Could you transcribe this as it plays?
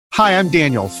Hi, I'm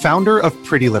Daniel, founder of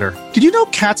Pretty Litter. Did you know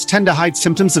cats tend to hide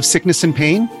symptoms of sickness and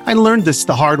pain? I learned this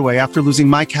the hard way after losing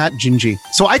my cat, Gingy.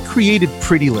 So I created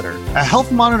Pretty Litter, a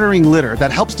health monitoring litter that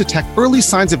helps detect early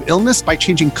signs of illness by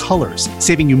changing colors,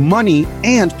 saving you money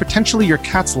and potentially your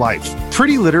cat's life.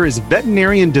 Pretty Litter is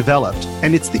veterinarian developed,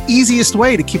 and it's the easiest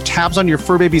way to keep tabs on your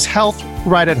fur baby's health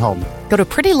right at home. Go to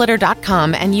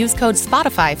prettylitter.com and use code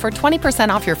SPOTIFY for 20%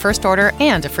 off your first order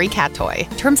and a free cat toy.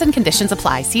 Terms and conditions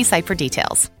apply. See site for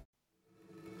details.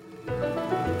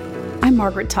 I'm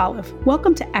Margaret Talev.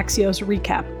 Welcome to Axios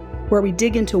Recap, where we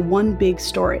dig into one big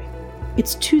story.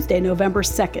 It's Tuesday, November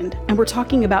 2nd, and we're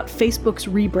talking about Facebook's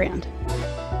rebrand.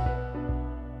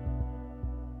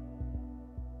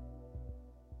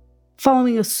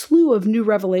 Following a slew of new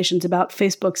revelations about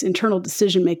Facebook's internal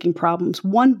decision-making problems,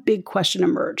 one big question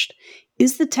emerged.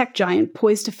 Is the tech giant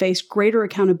poised to face greater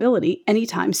accountability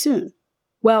anytime soon?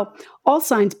 Well, all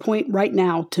signs point right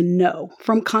now to no,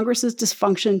 from Congress's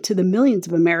dysfunction to the millions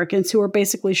of Americans who are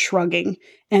basically shrugging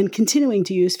and continuing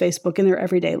to use Facebook in their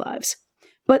everyday lives.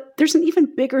 But there's an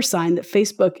even bigger sign that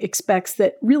Facebook expects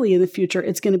that really in the future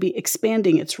it's going to be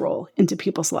expanding its role into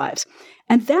people's lives.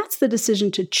 And that's the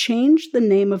decision to change the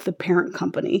name of the parent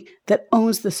company that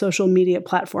owns the social media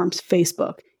platforms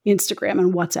Facebook, Instagram,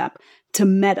 and WhatsApp to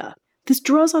Meta. This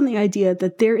draws on the idea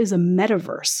that there is a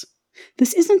metaverse.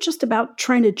 This isn't just about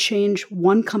trying to change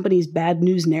one company's bad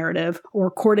news narrative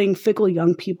or courting fickle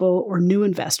young people or new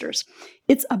investors.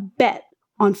 It's a bet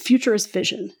on futurist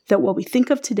vision that what we think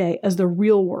of today as the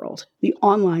real world, the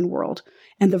online world,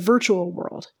 and the virtual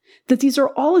world, that these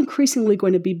are all increasingly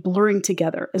going to be blurring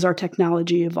together as our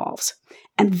technology evolves.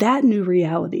 And that new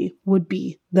reality would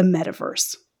be the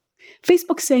metaverse.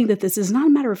 Facebook's saying that this is not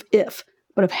a matter of if,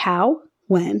 but of how,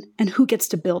 when, and who gets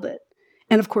to build it.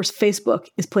 And of course, Facebook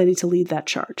is planning to lead that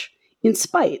charge, in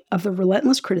spite of the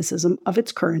relentless criticism of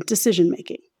its current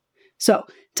decision-making. So,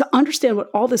 to understand what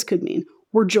all this could mean,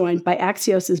 we're joined by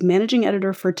Axios' managing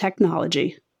editor for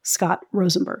technology, Scott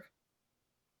Rosenberg.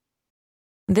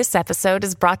 This episode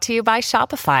is brought to you by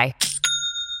Shopify.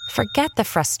 Forget the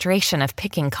frustration of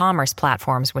picking commerce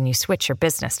platforms when you switch your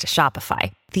business to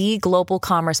Shopify, the global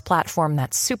commerce platform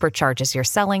that supercharges your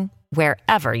selling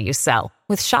wherever you sell.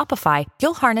 With Shopify,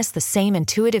 you'll harness the same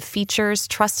intuitive features,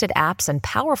 trusted apps, and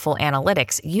powerful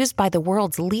analytics used by the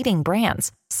world's leading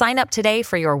brands. Sign up today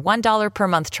for your $1 per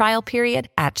month trial period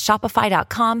at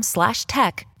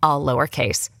shopify.com/tech, all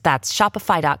lowercase. That's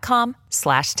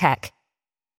shopify.com/tech.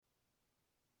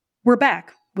 We're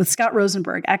back with Scott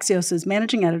Rosenberg, Axios'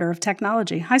 managing editor of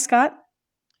technology. Hi, Scott.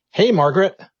 Hey,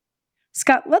 Margaret.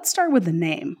 Scott, let's start with the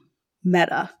name,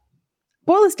 Meta.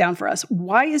 Boil this down for us.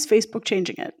 Why is Facebook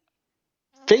changing it?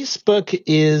 Facebook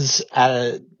is at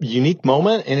a unique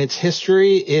moment in its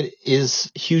history. It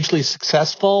is hugely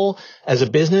successful as a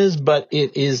business, but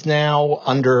it is now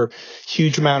under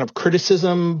huge amount of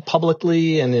criticism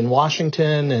publicly and in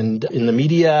Washington and in the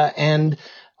media. And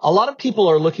a lot of people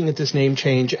are looking at this name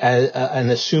change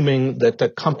and assuming that the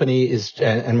company is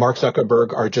and Mark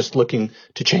Zuckerberg are just looking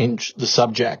to change the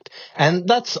subject. And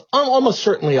that's almost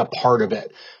certainly a part of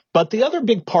it. But the other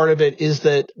big part of it is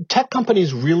that tech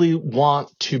companies really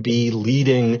want to be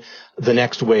leading the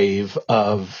next wave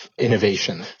of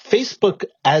innovation. Facebook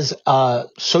as a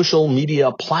social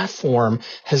media platform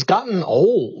has gotten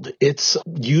old. Its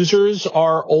users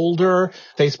are older.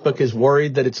 Facebook is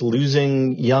worried that it's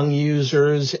losing young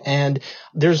users. And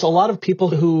there's a lot of people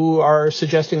who are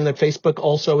suggesting that Facebook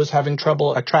also is having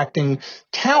trouble attracting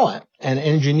talent and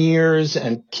engineers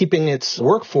and keeping its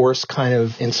workforce kind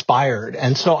of inspired.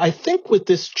 And so I think with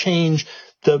this change,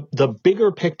 the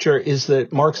bigger picture is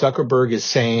that Mark Zuckerberg is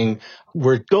saying,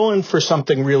 we're going for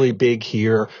something really big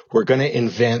here. We're going to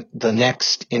invent the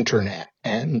next internet.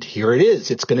 And here it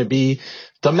is. It's going to be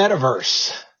the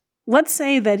metaverse. Let's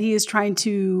say that he is trying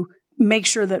to make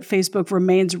sure that Facebook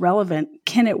remains relevant.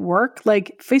 Can it work?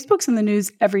 Like, Facebook's in the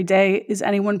news every day. Is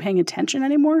anyone paying attention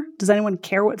anymore? Does anyone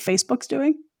care what Facebook's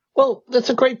doing? Well, that's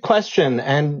a great question.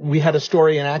 And we had a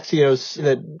story in Axios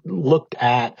that looked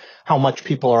at how much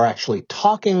people are actually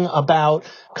talking about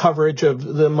coverage of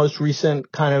the most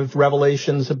recent kind of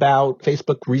revelations about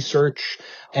Facebook research.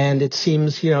 And it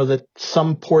seems, that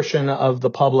some portion of the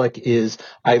public is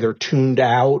either tuned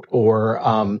out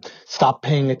or stopped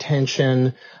paying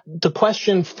attention. The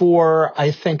question for,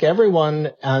 I think,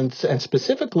 everyone, and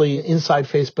specifically inside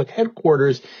Facebook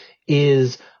headquarters,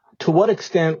 is to what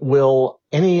extent will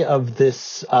any of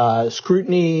this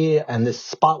scrutiny and this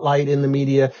spotlight in the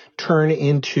media turn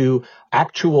into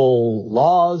actual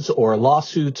laws or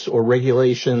lawsuits or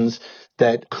regulations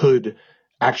that could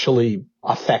actually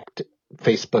affect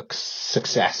Facebook's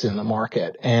success in the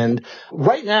market. And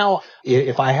right now,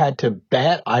 if I had to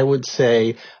bet, I would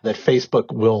say that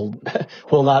Facebook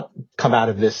will not come out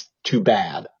of this too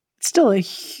bad. Still a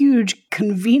huge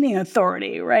convening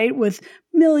authority, right? With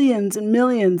millions and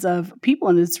millions of people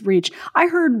in its reach. I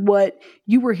heard what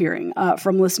you were hearing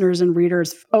from listeners and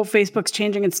readers. Oh, Facebook's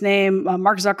changing its name.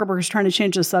 Mark Zuckerberg is trying to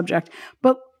change the subject.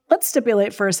 But let's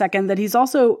stipulate for a second that he's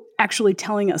also actually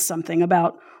telling us something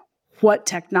about what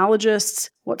technologists,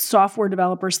 what software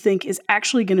developers think is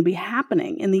actually going to be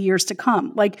happening in the years to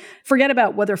come. Like, forget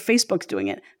about whether Facebook's doing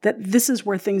it, that this is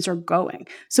where things are going.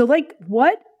 So, like,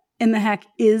 what in the heck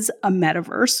is a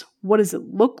metaverse? What does it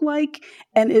look like?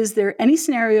 And is there any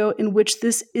scenario in which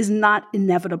this is not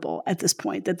inevitable at this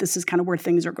point, that this is kind of where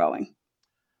things are going?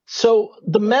 So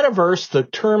the metaverse, the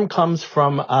term comes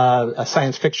from a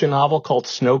science fiction novel called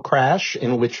Snow Crash,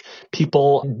 in which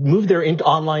people move their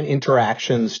online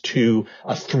interactions to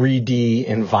a 3D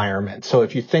environment. So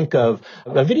if you think of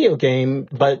a video game,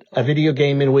 but a video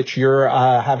game in which you're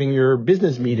having your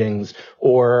business meetings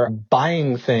or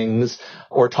buying things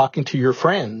or talking to your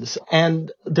friends.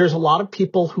 And there's a lot of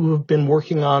people who have been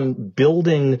working on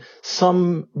building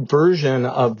some version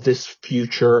of this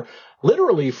future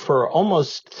literally for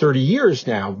almost 30 years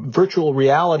now. Virtual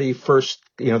reality first,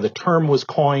 the term was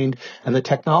coined and the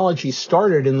technology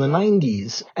started in the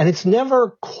 90s, and it's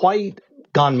never quite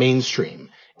gone mainstream.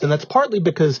 And that's partly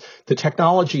because the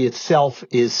technology itself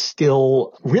is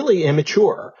still really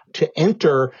immature. To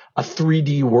enter a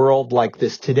 3D world like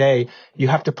this today, you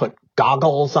have to put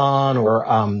goggles on, or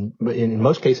in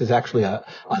most cases, actually a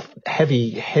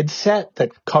heavy headset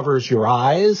that covers your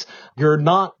eyes. You're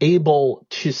not able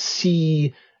to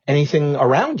see anything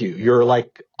around you. You're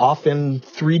like off in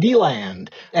 3D land.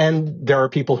 And there are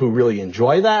people who really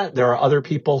enjoy that. There are other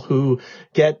people who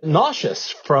get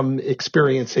nauseous from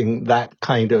experiencing that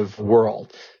kind of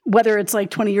world. Whether it's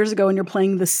like 20 years ago and you're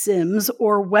playing The Sims,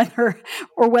 or whether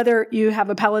you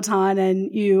have a Peloton and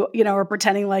you are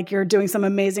pretending like you're doing some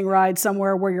amazing ride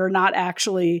somewhere where you're not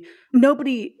actually,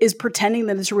 nobody is pretending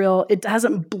that it's real. It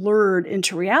hasn't blurred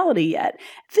into reality yet.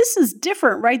 This is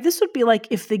different, right? This would be like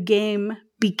if the game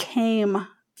became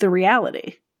the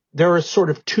reality. There are sort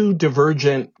of two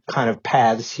divergent kind of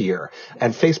paths here.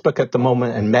 And Facebook at the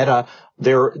moment and Meta,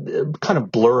 they're kind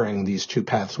of blurring these two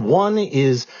paths. One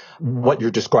is what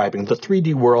you're describing, the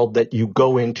 3D world that you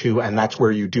go into, and that's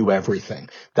where you do everything.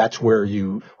 That's where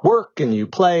you work and you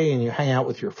play and you hang out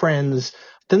with your friends.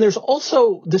 Then there's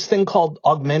also this thing called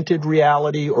augmented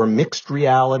reality or mixed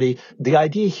reality. The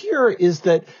idea here is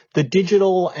that the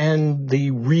digital and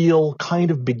the real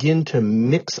kind of begin to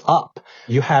mix up.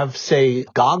 You have, say,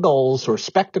 goggles or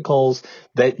spectacles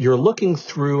that you're looking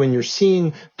through and you're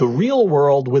seeing the real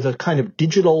world with a kind of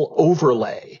digital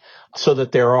overlay, so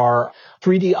that there are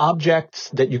 3D objects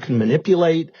that you can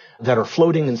manipulate that are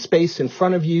floating in space in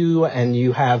front of you, and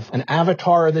you have an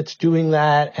avatar that's doing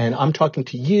that, and I'm talking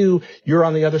to you, you're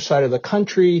on the other side of the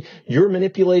country, you're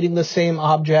manipulating the same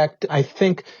object. I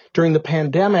think during the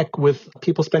pandemic, with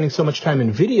people spending so much time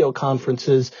in video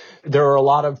conferences, there are a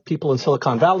lot of people in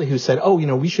Silicon Valley who said,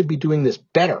 we should be doing this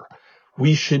better.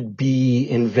 We should be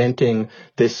inventing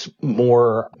this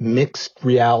more mixed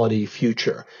reality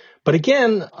future. But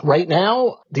again, right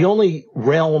now, the only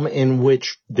realm in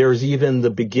which there's even the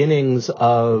beginnings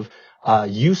of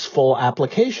useful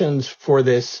applications for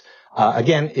this,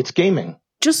 again, it's gaming.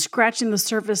 Just scratching the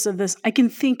surface of this, I can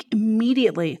think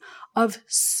immediately of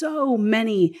so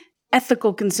many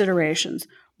ethical considerations,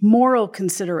 moral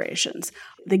considerations,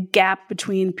 the gap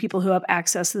between people who have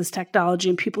access to this technology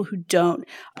and people who don't.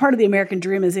 Part of the American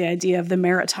dream is the idea of the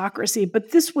meritocracy,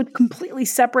 but this would completely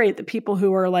separate the people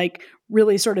who are like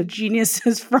really sort of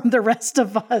geniuses from the rest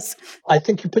of us. I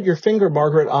think you put your finger,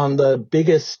 Margaret, on the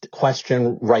biggest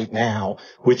question right now,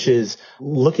 which is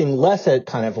looking less at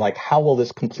kind of like how will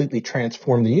this completely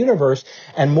transform the universe,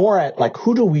 and more at like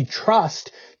who do we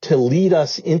trust to lead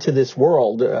us into this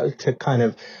world, to kind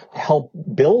of help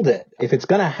build it. If it's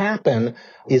going to happen,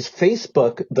 is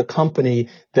Facebook the company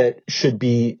that should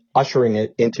be ushering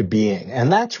it into being?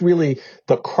 And that's really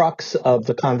the crux of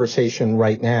the conversation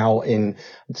right now in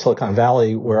Silicon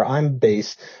Valley, where I'm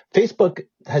based. Facebook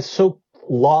has so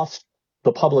lost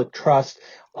the public trust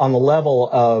on the level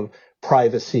of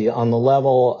privacy, on the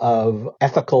level of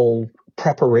ethical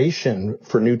preparation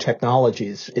for new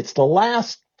technologies. It's the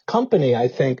last company, I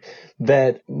think,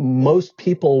 that most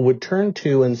people would turn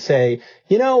to and say,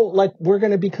 we're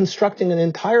going to be constructing an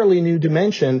entirely new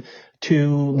dimension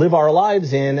to live our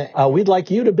lives in. We'd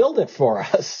like you to build it for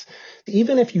us.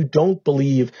 Even if you don't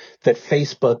believe that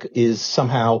Facebook is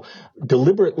somehow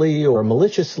deliberately or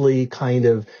maliciously kind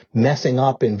of messing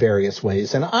up in various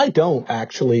ways, and I don't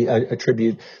actually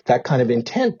attribute that kind of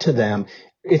intent to them,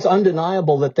 it's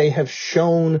undeniable that they have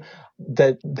shown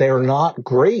that they're not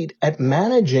great at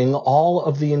managing all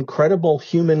of the incredible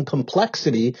human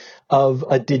complexity of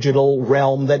a digital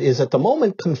realm that is at the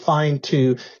moment confined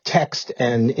to text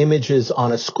and images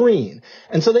on a screen.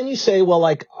 And so then you say, well,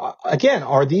 like, again,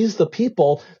 are these the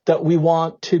people that we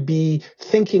want to be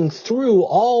thinking through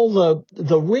all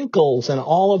the wrinkles and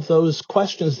all of those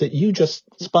questions that you just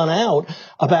spun out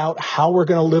about how we're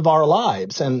going to live our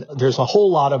lives? And there's a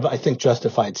whole lot of, I think,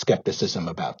 justified skepticism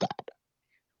about that.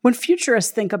 When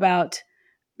futurists think about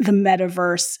the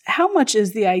metaverse, how much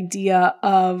is the idea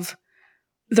of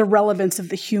the relevance of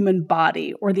the human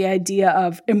body or the idea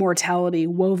of immortality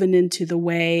woven into the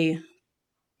way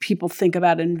people think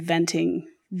about inventing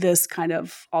this kind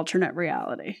of alternate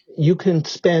reality? You can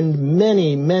spend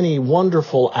many, many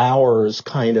wonderful hours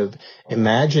kind of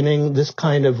imagining this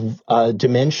kind of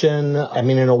dimension. I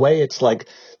mean, in a way, it's like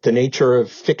the nature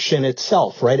of fiction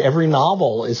itself, right? Every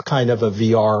novel is kind of a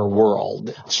VR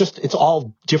world. It's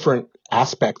all different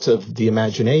aspects of the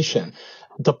imagination.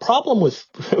 The problem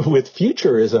with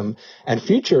futurism and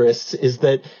futurists is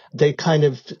that they kind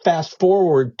of fast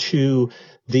forward to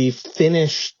the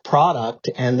finished product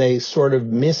and they sort of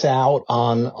miss out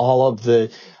on all of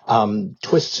the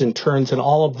twists and turns and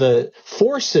all of the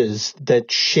forces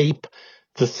that shape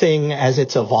the thing as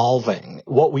it's evolving.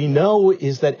 What we know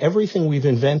is that everything we've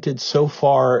invented so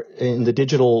far in the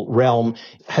digital realm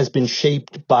has been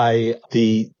shaped by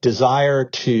the desire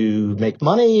to make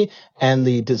money and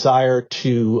the desire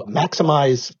to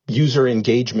maximize user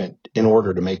engagement in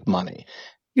order to make money.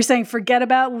 You're saying forget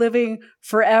about living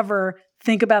forever.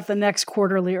 Think about the next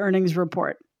quarterly earnings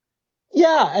report.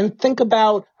 Yeah, and think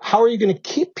about how are you going to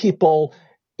keep people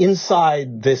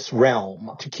inside this realm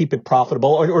to keep it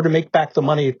profitable or to make back the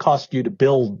money it cost you to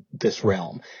build this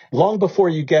realm. Long before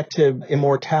you get to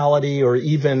immortality or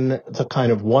even the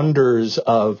kind of wonders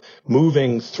of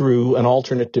moving through an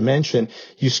alternate dimension,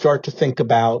 you start to think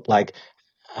about, like,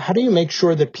 how do you make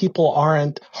sure that people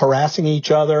aren't harassing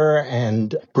each other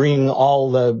and bringing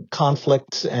all the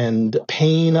conflicts and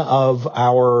pain of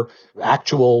our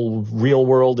actual real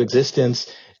world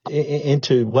existence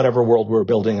into whatever world we're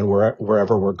building and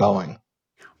wherever we're going?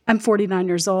 I'm 49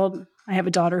 years old. I have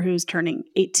a daughter who's turning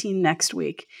 18 next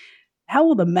week. How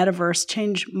will the metaverse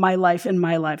change my life in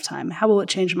my lifetime? How will it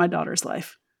change my daughter's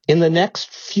life? In the next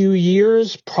few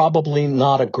years, probably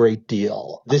not a great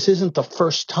deal. This isn't the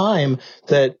first time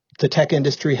that the tech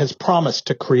industry has promised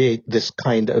to create this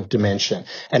kind of dimension.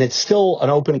 And it's still an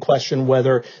open question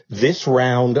whether this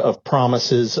round of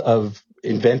promises of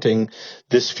inventing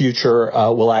this future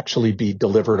will actually be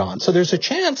delivered on. So there's a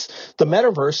chance the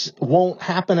metaverse won't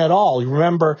happen at all. You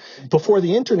remember, before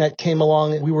the internet came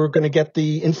along, we were going to get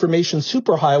the information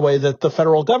superhighway that the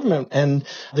federal government and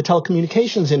the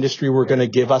telecommunications industry were going to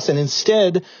give us. And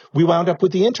instead, we wound up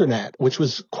with the internet, which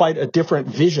was quite a different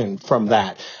vision from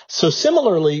that. So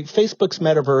similarly, Facebook's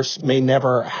metaverse may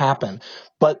never happen.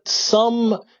 But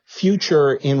some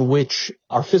future in which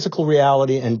our physical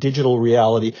reality and digital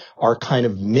reality are kind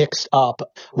of mixed up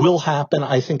will happen.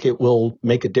 I think it will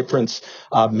make a difference.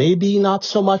 Maybe not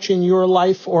so much in your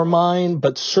life or mine,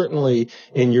 but certainly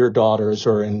in your daughter's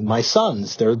or in my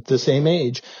son's. They're the same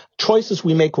age. Choices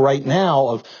we make right now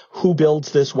of who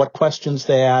builds this, what questions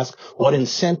they ask, what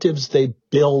incentives they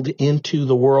build into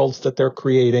the worlds that they're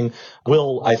creating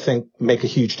will, I think, make a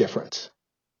huge difference.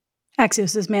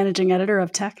 Axios' managing editor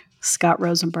of tech, Scott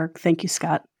Rosenberg. Thank you,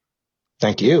 Scott.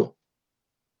 Thank you.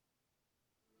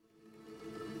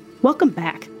 Welcome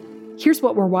back. Here's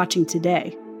what we're watching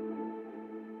today.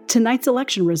 Tonight's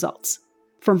election results.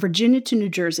 From Virginia to New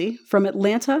Jersey, from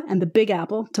Atlanta and the Big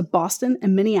Apple to Boston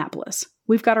and Minneapolis,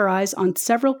 we've got our eyes on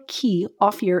several key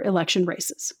off-year election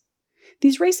races.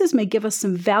 These races may give us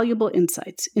some valuable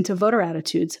insights into voter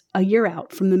attitudes a year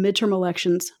out from the midterm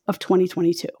elections of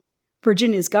 2022.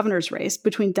 Virginia's governor's race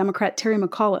between Democrat Terry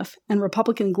McAuliffe and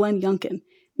Republican Glenn Youngkin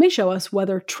may show us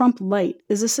whether Trump Light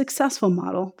is a successful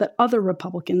model that other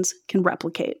Republicans can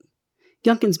replicate.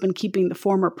 Youngkin's been keeping the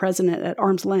former president at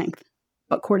arm's length,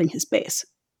 but courting his base.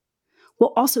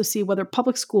 We'll also see whether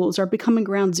public schools are becoming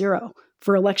ground zero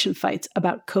for election fights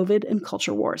about COVID and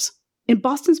culture wars. In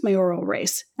Boston's mayoral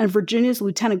race and Virginia's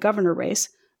lieutenant governor race,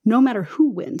 no matter who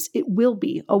wins, it will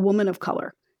be a woman of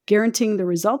color, guaranteeing the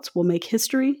results will make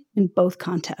history in both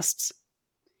contests.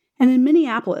 And in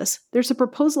Minneapolis, there's a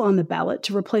proposal on the ballot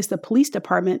to replace the police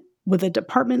department with a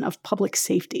Department of Public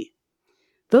Safety.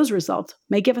 Those results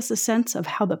may give us a sense of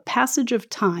how the passage of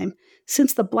time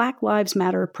since the Black Lives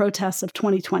Matter protests of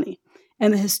 2020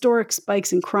 and the historic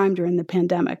spikes in crime during the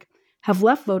pandemic have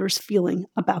left voters feeling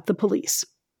about the police.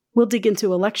 We'll dig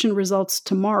into election results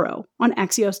tomorrow on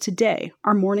Axios Today,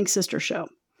 our morning sister show,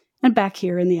 and back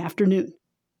here in the afternoon.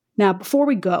 Now, before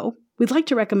we go, we'd like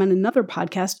to recommend another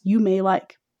podcast you may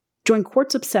like. Join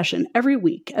Quartz Obsession every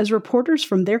week as reporters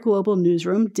from their global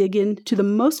newsroom dig into the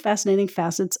most fascinating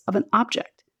facets of an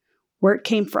object, where it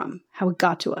came from, how it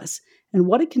got to us, and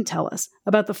what it can tell us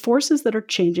about the forces that are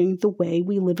changing the way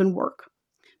we live and work.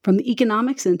 From the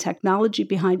economics and technology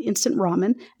behind instant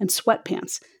ramen and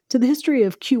sweatpants to the history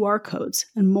of QR codes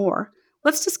and more,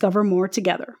 let's discover more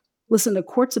together. Listen to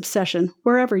Quartz Obsession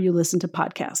wherever you listen to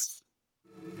podcasts.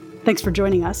 Thanks for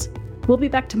joining us. We'll be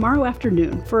back tomorrow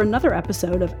afternoon for another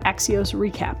episode of Axios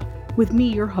Recap with me,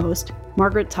 your host,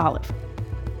 Margaret Talev.